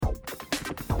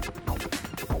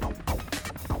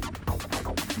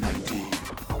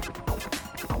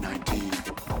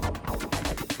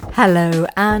Hello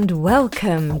and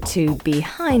welcome to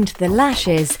Behind the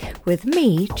Lashes with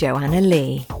me, Joanna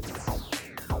Lee.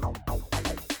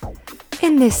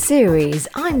 In this series,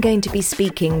 I'm going to be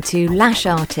speaking to lash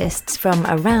artists from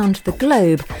around the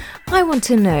globe. I want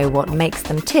to know what makes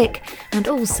them tick and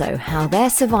also how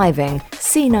they're surviving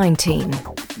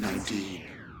C19.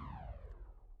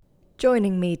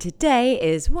 Joining me today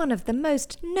is one of the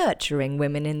most nurturing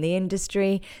women in the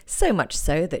industry, so much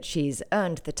so that she's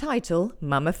earned the title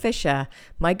Mama Fisher,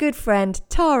 my good friend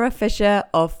Tara Fisher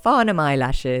of Farnham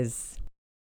Eyelashes.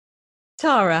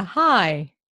 Tara,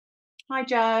 hi. Hi,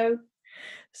 Jo.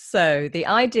 So the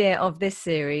idea of this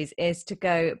series is to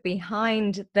go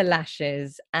behind the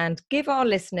lashes and give our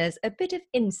listeners a bit of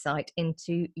insight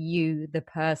into you, the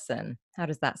person. How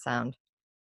does that sound?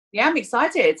 Yeah, I'm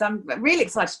excited. I'm really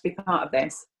excited to be part of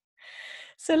this.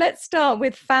 So let's start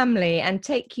with family and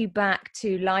take you back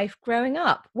to life growing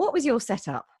up. What was your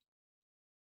setup?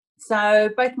 So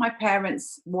both my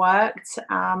parents worked,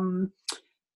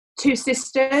 two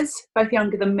sisters, both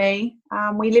younger than me.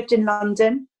 We lived in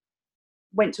London,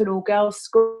 went to an all-girls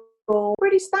school,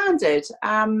 pretty standard.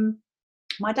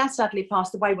 My dad sadly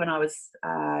passed away when I was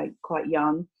quite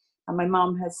young, and my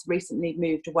mum has recently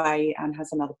moved away and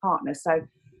has another partner. So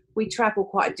we travel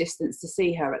quite a distance to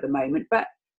see her at the moment, but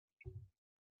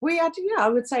we had, I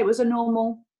would say it was a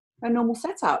normal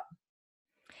setup,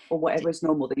 or whatever is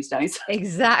normal these days.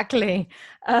 Exactly.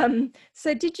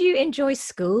 So did you enjoy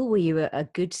school? Were you a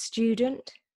good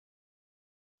student?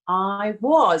 I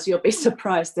was, you'll be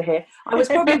surprised to hear. I was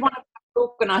probably one of the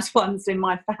organised ones in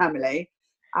my family.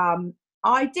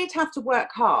 I did have to work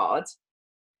hard.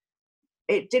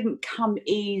 It didn't come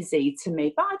easy to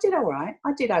me, but I did all right.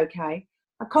 I did okay.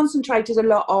 I concentrated a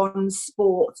lot on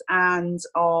sport and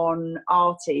on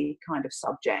arty kind of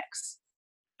subjects.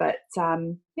 But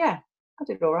yeah, I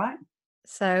did all right.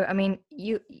 So, I mean,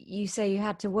 you say you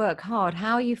had to work hard.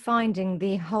 How are you finding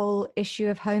the whole issue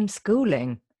of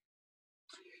homeschooling?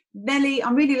 Nellie,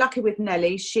 I'm really lucky with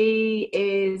Nellie. She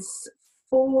is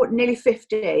nearly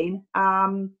 15.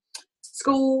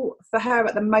 School for her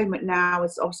at the moment now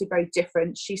is obviously very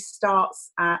different. She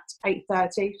starts at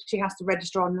 8:30. She has to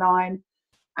register online,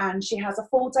 and she has a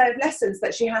full day of lessons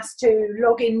that she has to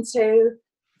log into,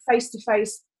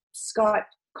 face-to-face Skype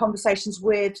conversations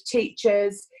with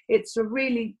teachers. It's a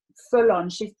really full on.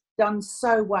 She's done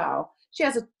so well. She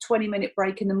has a 20-minute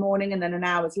break in the morning and then an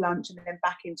hour's lunch and then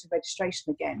back into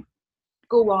registration again.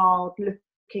 School are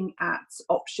looking at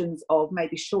options of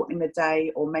maybe shortening the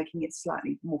day or making it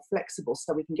slightly more flexible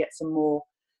so we can get some more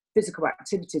physical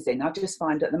activities in. I just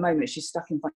find at the moment she's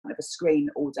stuck in front of a screen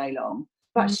all day long,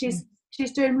 but she's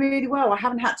doing really well. I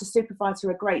haven't had to supervise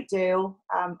her a great deal.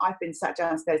 I've been sat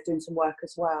downstairs doing some work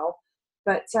as well,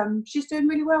 but she's doing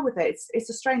really well with it. It's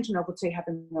a strange novelty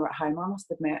having her at home, I must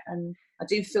admit, and I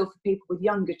do feel for people with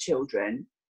younger children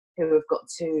who have got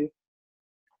to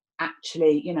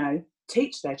actually,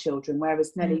 teach their children,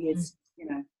 whereas Nellie is,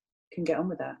 can get on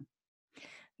with that.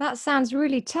 That sounds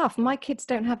really tough. My kids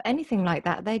don't have anything like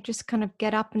that. They just kind of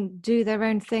get up and do their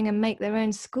own thing and make their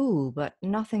own school, but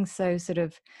nothing so sort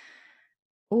of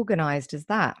organized as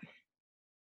that.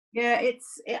 Yeah,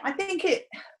 I think it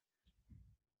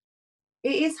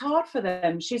is hard for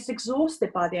them. She's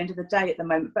exhausted by the end of the day at the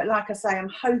moment, but like I say,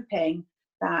 I'm hoping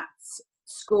that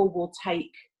school will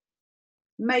take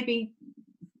maybe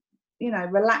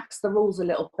relax the rules a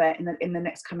little bit in the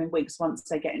next coming weeks once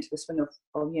they get into the swing of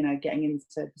getting into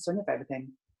the swing of everything.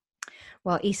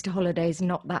 Well, Easter holiday's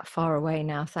not that far away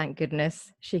now, thank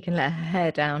goodness. She can let her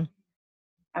hair down.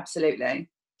 Absolutely.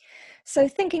 So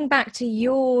thinking back to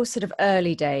your sort of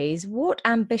early days, what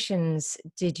ambitions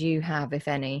did you have, if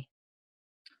any?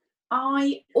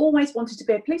 I always wanted to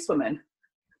be a policewoman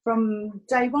from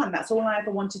day one. That's all I ever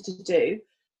wanted to do.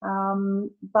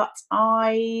 But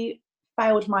I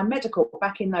failed my medical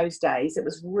back in those days. It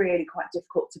was really quite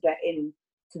difficult to get into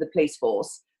the police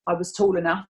force. I was tall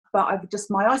enough, but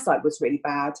my eyesight was really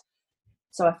bad.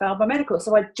 So I failed my medical.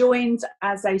 So I joined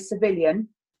as a civilian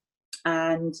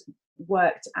and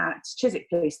worked at Chiswick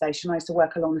Police Station. I used to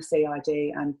work along the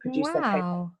CID and produce their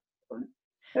paper.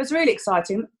 It was really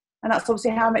exciting. And that's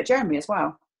obviously how I met Jeremy as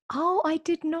well. Oh, I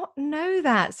did not know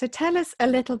that. So tell us a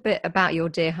little bit about your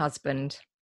dear husband.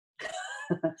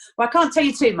 Well, I can't tell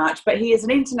you too much, but he is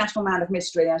an international man of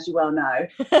mystery, as you well know.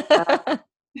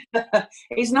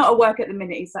 He's not at work at the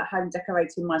minute. He's at home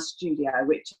decorating my studio,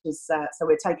 which is so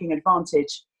we're taking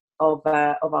advantage of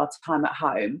our time at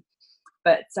home.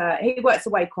 But he works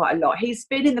away quite a lot. He's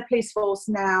been in the police force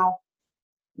now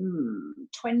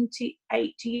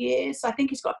 28 years. I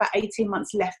think he's got about 18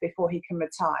 months left before he can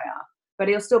retire, but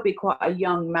he'll still be quite a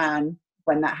young man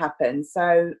when that happens.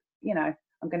 So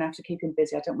I'm going to have to keep him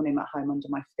busy. I don't want him at home under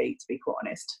my feet, to be quite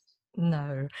honest.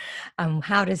 No.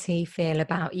 How does he feel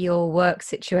about your work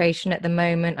situation at the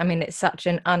moment? I mean, it's such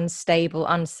an unstable,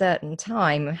 uncertain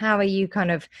time. How are you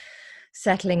kind of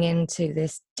settling into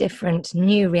this different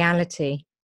new reality?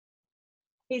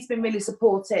 He's been really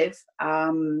supportive.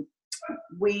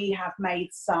 We have made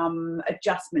some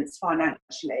adjustments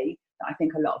financially that I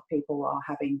think a lot of people are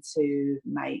having to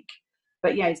make.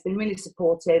 But yeah, he's been really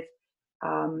supportive.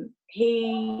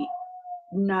 He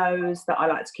knows that I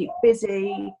like to keep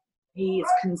busy. He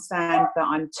is concerned that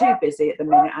I'm too busy at the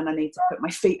minute and I need to put my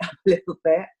feet up a little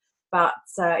bit. But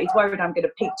he's worried I'm going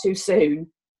to peak too soon.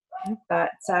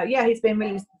 But yeah, he's been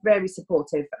really very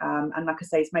supportive. And like I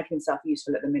say, he's making himself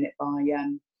useful at the minute by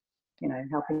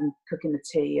helping cooking the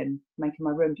tea and making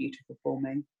my room beautiful for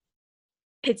me.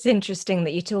 It's interesting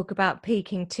that you talk about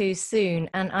peaking too soon.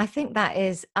 And I think that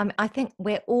is, I think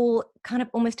we're all kind of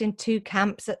almost in two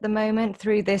camps at the moment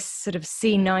through this sort of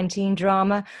C19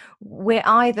 drama. We're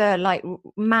either like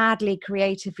madly,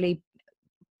 creatively,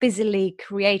 busily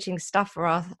creating stuff for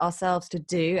ourselves to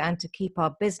do and to keep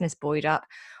our business buoyed up.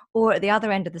 Or at the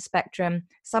other end of the spectrum,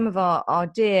 some of our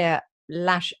dear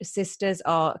Lash sisters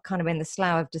are kind of in the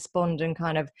slough of despondent,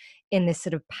 kind of in this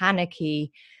sort of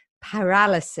panicky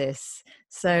paralysis.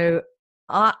 So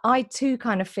I too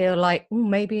kind of feel like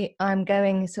maybe I'm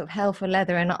going sort of hell for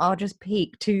leather and I'll just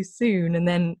peak too soon and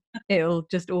then it'll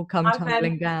just all come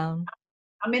tumbling down.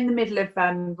 I'm in the middle of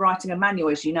writing a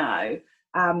manual, as you know,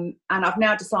 and I've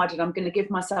now decided I'm going to give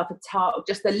myself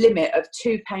just a limit of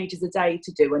 2 pages a day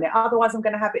to do on it. Otherwise, I'm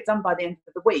going to have it done by the end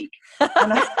of the week.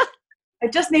 And I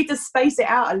just need to space it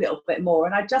out a little bit more.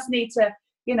 And I just need to,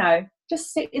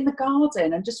 just sit in the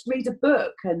garden and just read a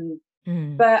book.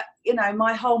 But,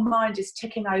 my whole mind is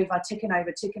ticking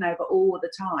over all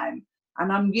the time.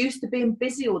 And I'm used to being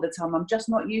busy all the time. I'm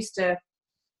used to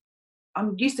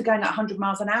going at 100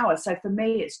 miles an hour. So for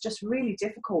me, it's just really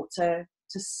difficult to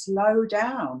slow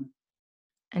down.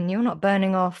 And you're not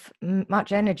burning off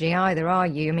much energy either, are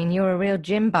you? I mean, you're a real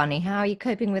gym bunny. How are you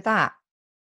coping with that?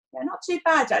 Yeah, not too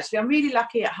bad, actually. I'm really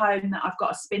lucky at home that I've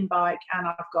got a spin bike and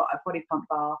I've got a body pump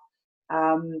bar.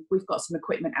 We've got some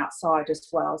equipment outside as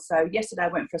well. So yesterday I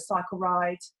went for a cycle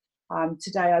ride.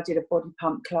 Today I did a body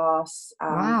pump class.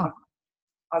 Wow.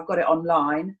 I've got it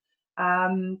online.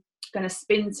 Going to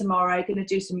spin tomorrow, going to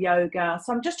do some yoga.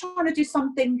 So I'm just trying to do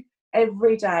something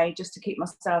every day just to keep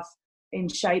myself in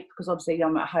shape, because obviously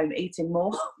I'm at home eating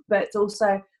more, but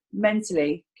also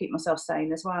mentally keep myself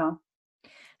sane as well.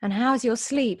 And how's your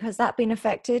sleep? Has that been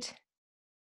affected?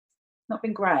 Not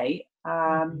been great.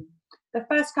 The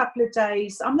first couple of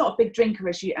days, I'm not a big drinker,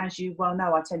 as you well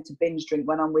know. I tend to binge drink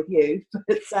when I'm with you.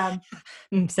 But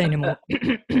say no more.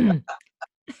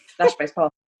 Flashbacks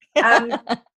past.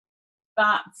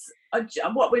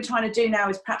 But what we're trying to do now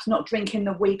is perhaps not drink in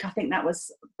the week. I think that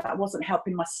wasn't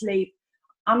helping my sleep.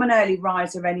 I'm an early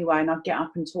riser anyway, and I get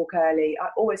up and talk early. I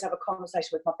always have a conversation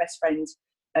with my best friend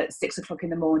at 6 o'clock in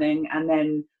the morning, and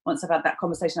then once I've had that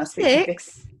conversation, I speak to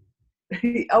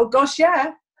Vicky. Oh gosh,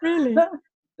 yeah, really.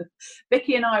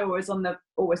 Vicky and I are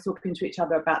always talking to each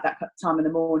other about that time in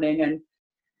the morning, and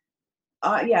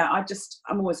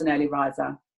I'm always an early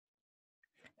riser.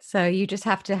 So you just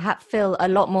have to fill a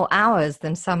lot more hours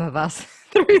than some of us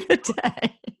through the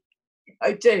day.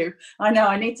 I do. I know.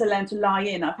 I need to learn to lie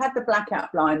in. I've had the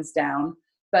blackout blinds down,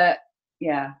 but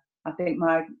yeah, I think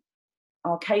my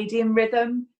circadian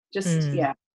rhythm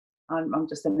I'm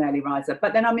just an early riser.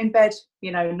 But then I'm in bed,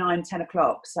 9, 10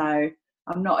 o'clock. So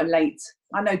I'm not a late.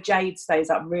 I know Jade stays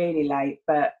up really late,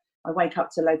 but I wake up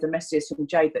to loads of messages from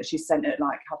Jade that she sent at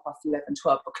like 11:30,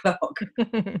 12 o'clock.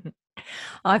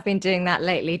 I've been doing that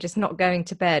lately, just not going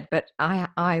to bed. But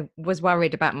I was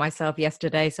worried about myself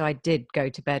yesterday, so I did go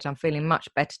to bed. I'm feeling much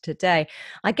better today.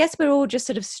 I guess we're all just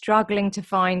sort of struggling to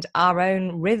find our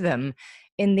own rhythm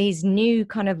in these new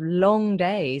kind of long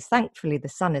days. Thankfully, the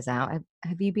sun is out.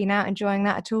 Have you been out enjoying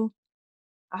that at all?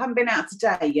 I haven't been out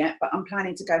today yet, but I'm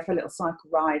planning to go for a little cycle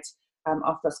ride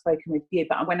after I've spoken with you.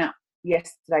 But I went out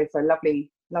yesterday for a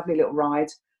lovely, lovely little ride.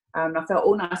 I felt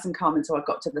all nice and calm until I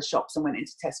got to the shops and went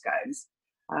into Tesco's.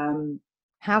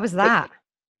 How was that?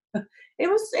 It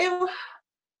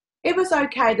was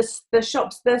okay. The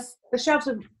shops, the shelves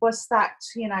were stacked,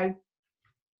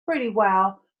 pretty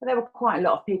well. But there were quite a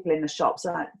lot of people in the shops,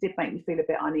 so that did make me feel a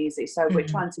bit uneasy. So we're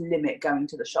trying to limit going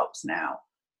to the shops now.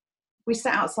 We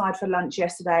sat outside for lunch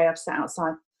yesterday. I've sat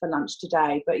outside for lunch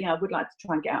today. But I would like to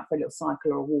try and get out for a little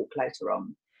cycle or a walk later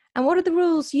on. And what are the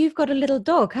rules? You've got a little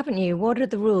dog, haven't you? What are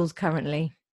the rules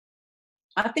currently?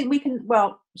 I think we can.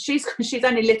 Well, she's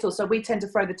only little, so we tend to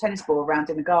throw the tennis ball around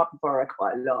in the garden for her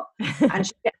quite a lot. And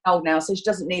she's getting old now, so she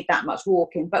doesn't need that much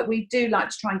walking. But we do like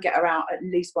to try and get her out at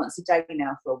least once a day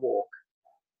now for a walk.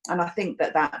 And I think I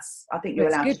think you're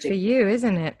It's allowed to good do. for you,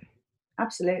 isn't it?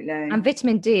 Absolutely. And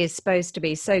vitamin D is supposed to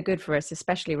be so good for us,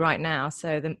 especially right now.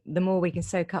 So the more we can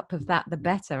soak up of that, the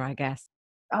better, I guess.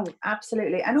 Oh,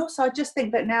 absolutely. And also, I just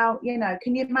think that now,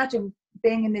 can you imagine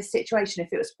being in this situation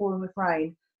if it was pouring with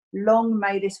rain? Long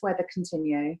may this weather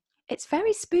continue. It's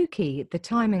very spooky, the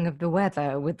timing of the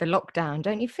weather with the lockdown,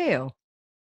 don't you feel?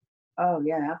 Oh,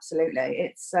 yeah, absolutely.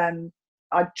 It's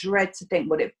I dread to think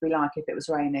what it'd be like if it was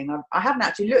raining. I haven't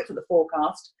actually looked at the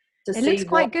forecast to It looks see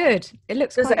quite what good. It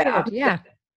looks does quite it. good, yeah.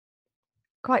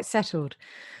 Quite settled.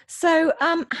 So,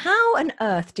 how on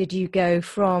earth did you go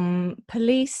from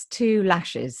police to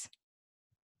lashes?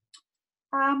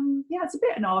 Yeah, it's a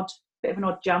bit of an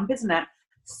odd jump, isn't it?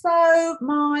 So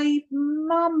my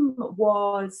mum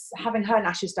was having her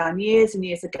lashes done years and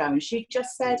years ago, and she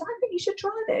just said, "I think you should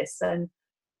try this." And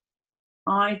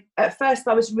at first,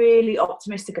 I was really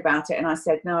optimistic about it, and I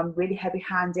said, "No, I'm really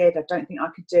heavy-handed. I don't think I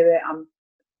could do it.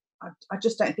 I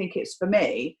just don't think it's for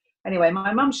me." Anyway,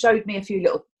 my mum showed me a few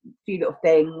little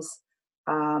things,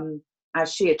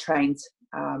 as she had trained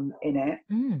in it,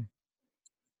 Mm.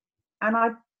 and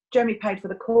I generally paid for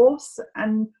the course,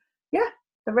 and yeah,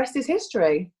 the rest is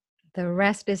history. The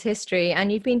rest is history.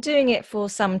 And you've been doing it for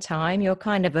some time. You're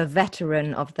kind of a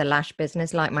veteran of the lash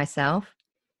business, like myself.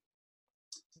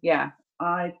 Yeah,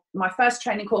 my first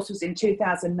training course was in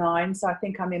 2009, so I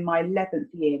think I'm in my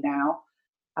 11th year now.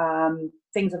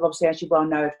 Things have obviously, as you well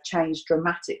know, have changed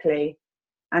dramatically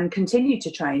and continue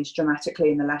to change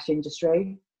dramatically in the lash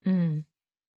industry. Mm.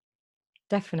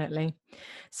 Definitely.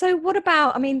 So, what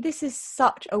about? I mean, this is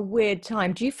such a weird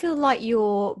time. Do you feel like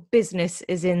your business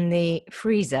is in the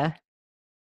freezer?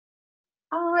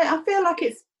 I feel like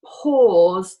it's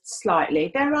paused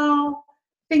slightly. There are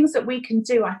things that we can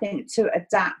do, I think, to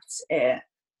adapt it,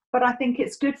 but I think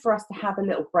it's good for us to have a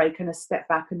little break and a step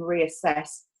back and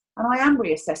reassess. And I am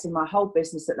reassessing my whole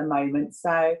business at the moment.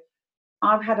 So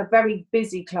I've had a very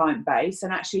busy client base,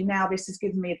 and actually now this has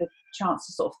given me the chance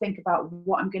to sort of think about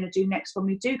what I'm going to do next when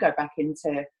we do go back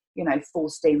into, full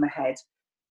steam ahead.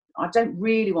 I don't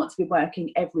really want to be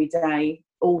working every day,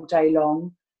 all day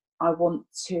long. I want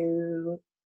to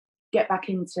get back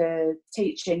into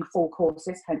teaching full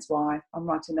courses, hence why I'm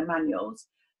writing the manuals.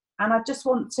 And I just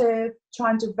want to try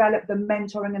and develop the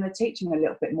mentoring and the teaching a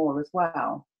little bit more as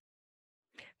well.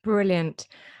 Brilliant.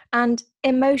 And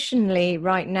emotionally,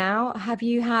 right now, have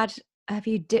you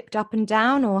dipped up and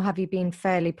down, or have you been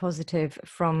fairly positive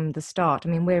from the start? I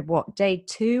mean, we're what, day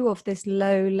 2 of this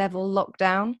low level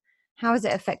lockdown? How has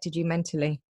it affected you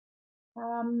mentally?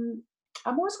 Um,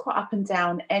 I'm always quite up and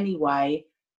down anyway.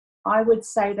 I would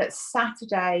say that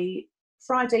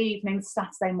Friday evening,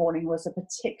 Saturday morning was a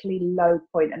particularly low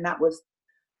point, and that was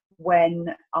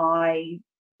when I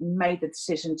made the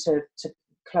decision to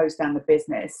close down the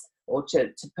business, or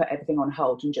to put everything on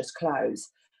hold and just close.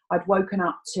 I'd woken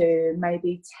up to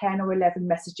maybe 10 or 11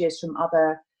 messages from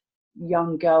other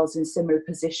young girls in similar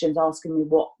positions asking me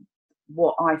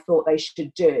what I thought they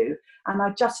should do. And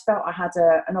I just felt I had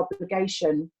an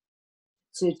obligation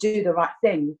to do the right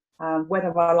thing,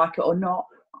 whether I like it or not.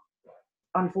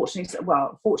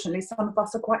 Fortunately, some of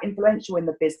us are quite influential in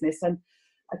the business, and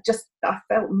I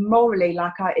felt morally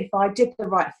like if I did the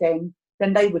right thing,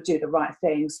 then they would do the right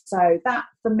thing. So that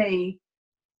for me,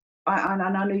 and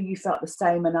I know you felt the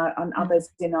same, and others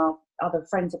in our other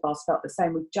friends of ours felt the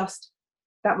same.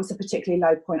 That was a particularly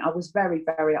low point. I was very,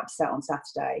 very upset on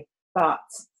Saturday, but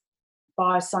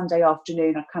by Sunday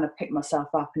afternoon, I kind of picked myself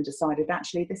up and decided,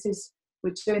 actually,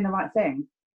 we're doing the right thing.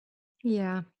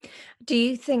 Yeah. Do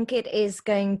you think it is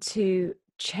going to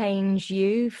change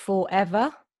you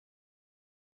forever?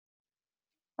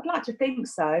 I'd like to think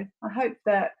so. I hope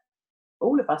that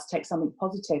all of us take something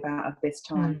positive out of this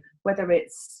time, Mm. whether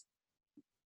it's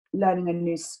learning a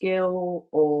new skill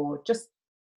or just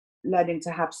learning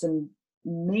to have some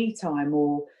me time,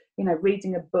 or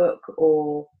reading a book,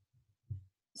 or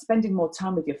spending more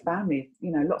time with your family,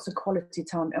 lots of quality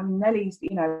time. I mean, Nellie's,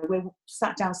 we're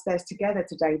sat downstairs together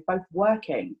today, both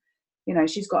working.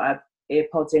 She's got her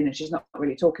earpods in and she's not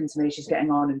really talking to me. She's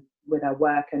getting on with her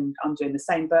work, and I'm doing the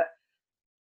same. But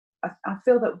I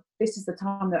feel that this is the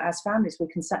time that as families we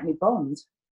can certainly bond.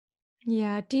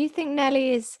 Yeah. Do you think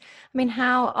Nellie is, I mean,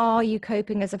 how are you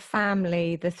coping as a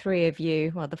family, the 3 of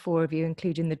you, well, the 4 of you,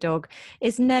 including the dog?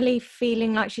 Is Nellie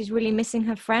feeling like she's really missing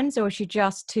her friends, or is she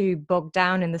just too bogged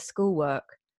down in the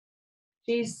schoolwork?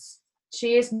 She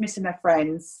is missing her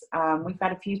friends. We've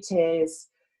had a few tears.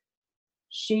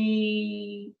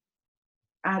 she,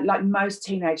 like most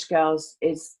teenage girls,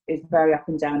 is very up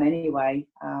and down anyway.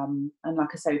 And like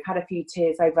I say, we've had a few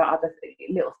tears over other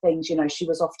little things. You know, she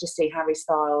was off to see Harry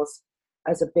Styles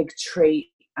as a big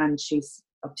treat, and she's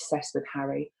obsessed with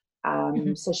Harry.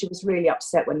 So she was really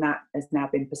upset when that has now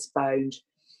been postponed.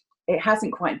 It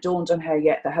hasn't quite dawned on her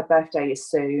yet that her birthday is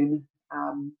soon.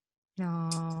 Oh.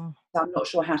 So I'm not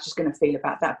sure how she's going to feel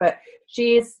about that. But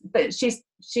she's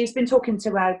been talking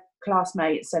to her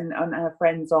classmates and her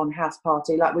friends on house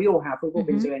party, like we all have. We've all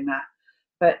been doing that.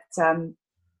 But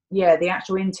yeah, the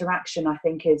actual interaction, I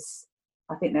think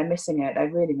they're missing it.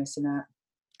 They're really missing it.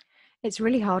 It's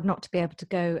really hard not to be able to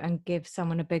go and give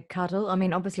someone a big cuddle. I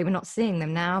mean, obviously we're not seeing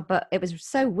them now, but it was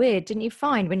so weird, didn't you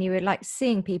find, when you were like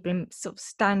seeing people and sort of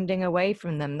standing away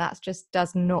from them? That just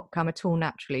does not come at all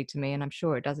naturally to me, and I'm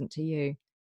sure it doesn't to you.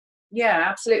 Yeah,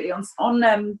 absolutely.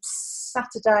 On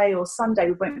Saturday or Sunday,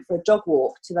 we went for a dog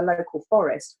walk to the local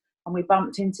forest, and we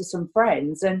bumped into some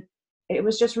friends, and it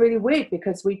was just really weird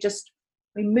because we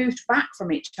moved back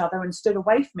from each other and stood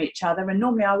away from each other. And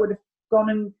normally I would have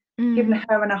gone and given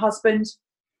her and her husband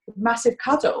a massive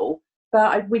cuddle,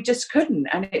 but we just couldn't.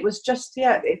 And it was just,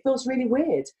 it feels really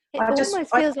weird. It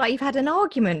almost feels like you've had an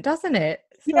argument, doesn't it?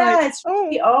 It's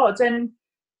really odd. And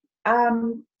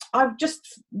I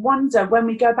just wonder, when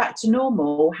we go back to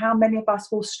normal, how many of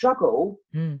us will struggle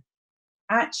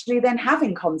actually then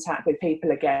having contact with people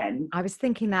again. I was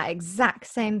thinking that exact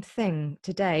same thing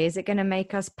today. Is it going to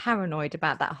make us paranoid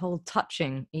about that whole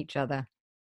touching each other?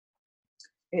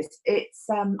 It's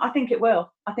I think it will.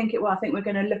 I think we're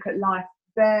going to look at life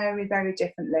very, very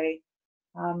differently.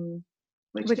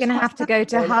 We're going to have to go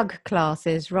to hug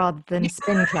classes rather than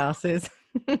spin classes.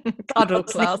 Cuddle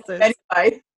classes.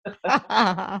 Anyway.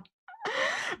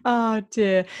 Oh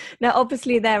dear. Now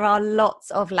obviously there are lots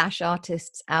of lash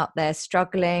artists out there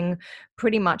struggling.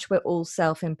 Pretty much we're all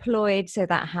self-employed, so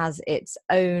that has its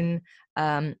own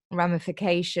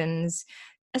ramifications,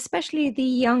 especially the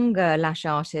younger lash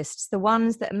artists, the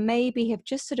ones that maybe have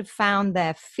just sort of found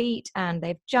their feet and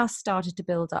they've just started to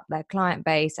build up their client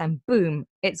base, and boom,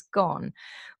 it's gone.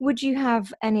 Would you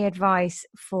have any advice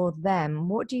for them?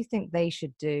 What do you think they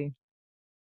should do?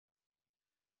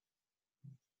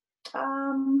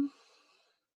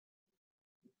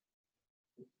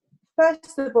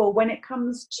 First of all, when it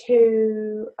comes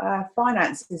to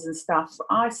finances and stuff,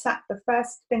 the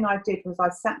first thing I did was I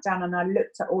sat down and I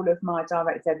looked at all of my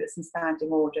direct debits and standing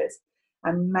orders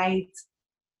and made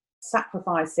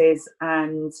sacrifices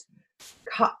and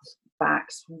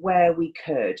cutbacks where we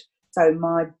could. So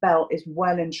my belt is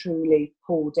well and truly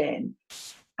pulled in.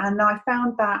 And I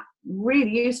found that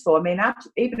really useful. I mean,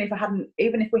 even if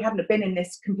we hadn't been in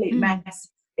this complete mess,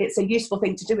 it's a useful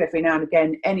thing to do every now and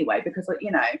again anyway, because,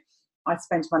 you know, I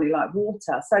spend money like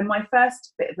water. So my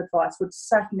first bit of advice would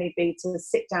certainly be to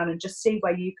sit down and just see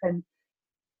where you can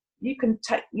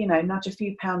take, you know, nudge a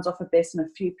few pounds off of this and a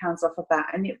few pounds off of that,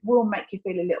 and it will make you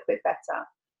feel a little bit better.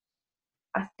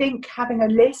 I think having a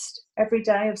list every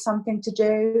day of something to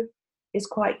do is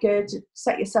quite good.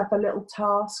 Set yourself a little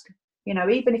task, you know,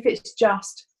 even if it's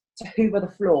just to hoover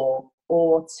the floor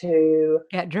or to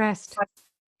get dressed.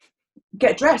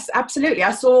 Absolutely.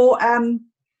 I saw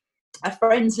a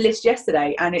friend's list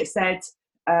yesterday, and it said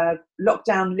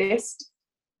lockdown list,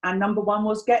 and number one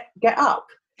was get up,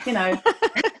 you know.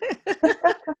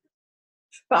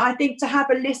 But I think to have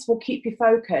a list will keep you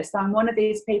focused. I'm one of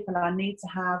these people, I need to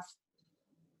have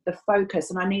the focus,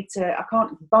 and I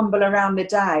can't bumble around the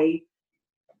day,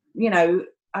 you know.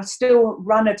 I still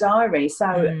run a diary,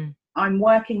 so I'm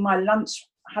working my lunch,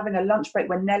 having a lunch break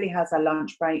when Nelly has her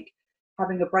lunch break,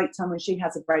 having a break time when she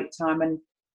has a break time, and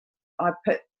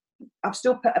I've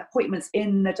still put appointments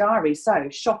in the diary. So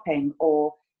shopping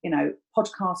or, you know,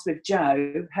 podcast with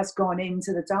Joe has gone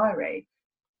into the diary.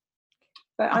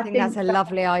 But I think that's a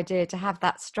lovely idea, to have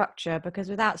that structure, because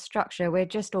without structure, we're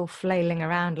just all flailing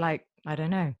around like, I don't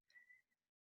know.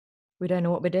 We don't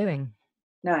know what we're doing.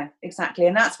 No, exactly.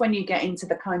 And that's when you get into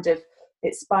the kind of,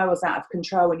 it spirals out of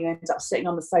control when you end up sitting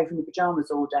on the sofa in your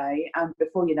pajamas all day, and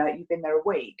before you know it, you've been there a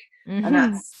week.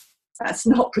 And that's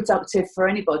not productive for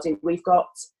anybody. We've got,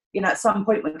 you know, at some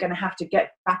point we're going to have to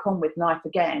get back on with life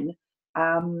again.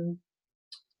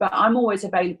 But I'm always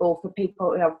available for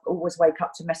people. I always wake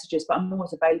up to messages, but I'm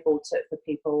always available for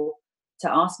people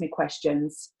to ask me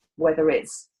questions, whether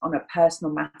it's on a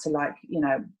personal matter, like, you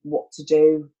know, what to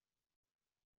do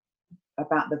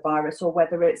about the virus, or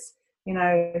whether it's, you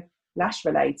know, lash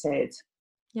related.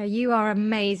 Yeah, you are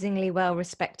amazingly well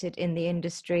respected in the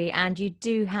industry, and you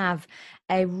do have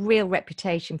a real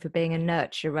reputation for being a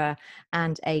nurturer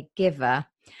and a giver.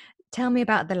 Tell me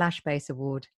about the Lash Base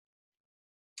Award.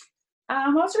 I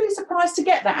was really surprised to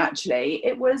get that, actually.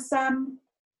 It was an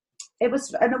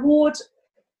award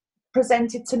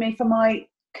presented to me for my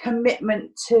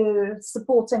commitment to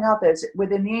supporting others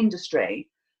within the industry.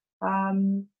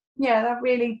 Yeah, that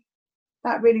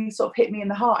really sort of hit me in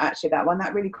the heart, actually, that one.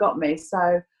 That really got me.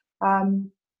 So I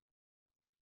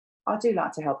do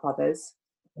like to help others.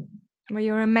 Well,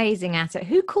 you're amazing at it.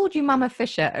 Who called you Mama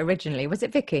Fisher originally? Was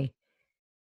it Vicky?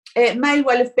 It may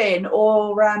well have been,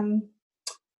 or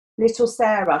little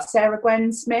Sarah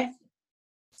Gwen Smith.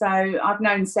 So I've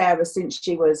known Sarah since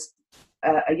she was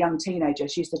a young teenager.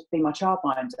 She used to be my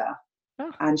childminder,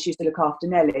 and she used to look after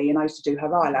Nelly, and I used to do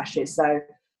her eyelashes. So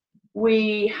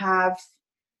we have,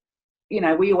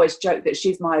 we always joke that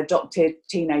she's my adopted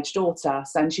teenage daughter.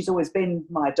 So, and she's always been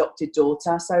my adopted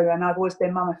daughter. So, and I've always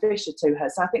been Mama Fisher to her.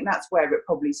 So I think that's where it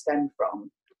probably stemmed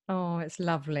from. Oh, it's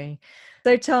lovely.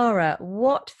 So Tara,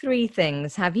 what 3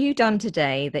 things have you done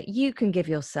today that you can give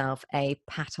yourself a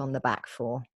pat on the back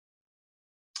for?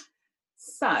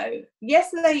 So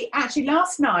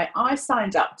last night, I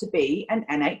signed up to be an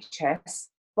NHS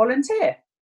volunteer.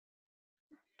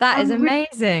 That is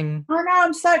amazing. I know,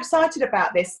 I'm so excited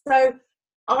about this. So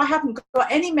I haven't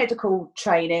got any medical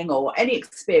training or any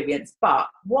experience, but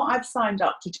what I've signed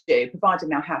up to do, providing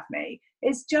they'll have me,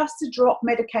 is just to drop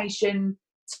medication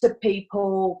to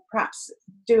people, perhaps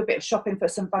do a bit of shopping for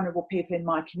some vulnerable people in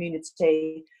my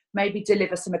community, maybe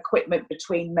deliver some equipment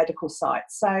between medical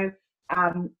sites. So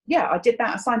I did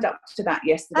that. I signed up to that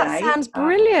yesterday. That sounds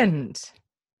brilliant.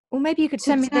 Or maybe you could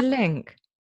send me the link.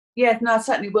 Yeah, no, I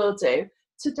certainly will do.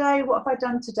 Today, what have I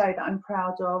done today that I'm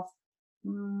proud of?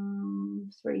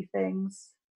 3 things.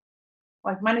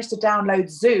 I've managed to download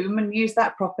Zoom and use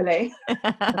that properly.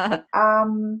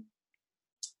 And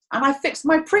I fixed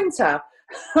my printer.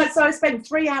 So I spent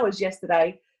 3 hours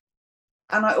yesterday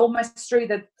and I almost threw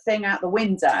the thing out the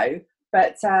window,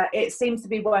 but it seems to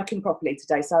be working properly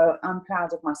today. So I'm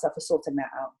proud of myself for sorting that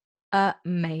out.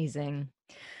 Amazing.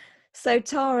 So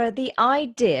Tara, the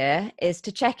idea is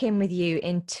to check in with you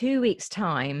in 2 weeks'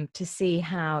 time to see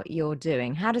how you're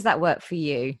doing. How does that work for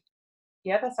you?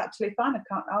 Yeah, that's absolutely fine.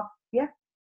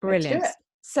 Brilliant.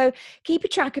 So keep a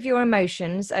track of your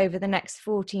emotions over the next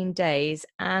 14 days.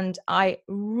 And I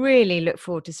really look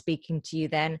forward to speaking to you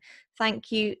then.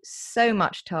 Thank you so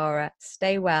much, Tara.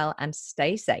 Stay well and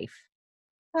stay safe.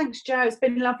 Thanks, Jo. It's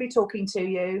been lovely talking to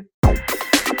you.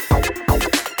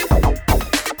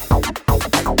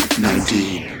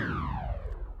 19.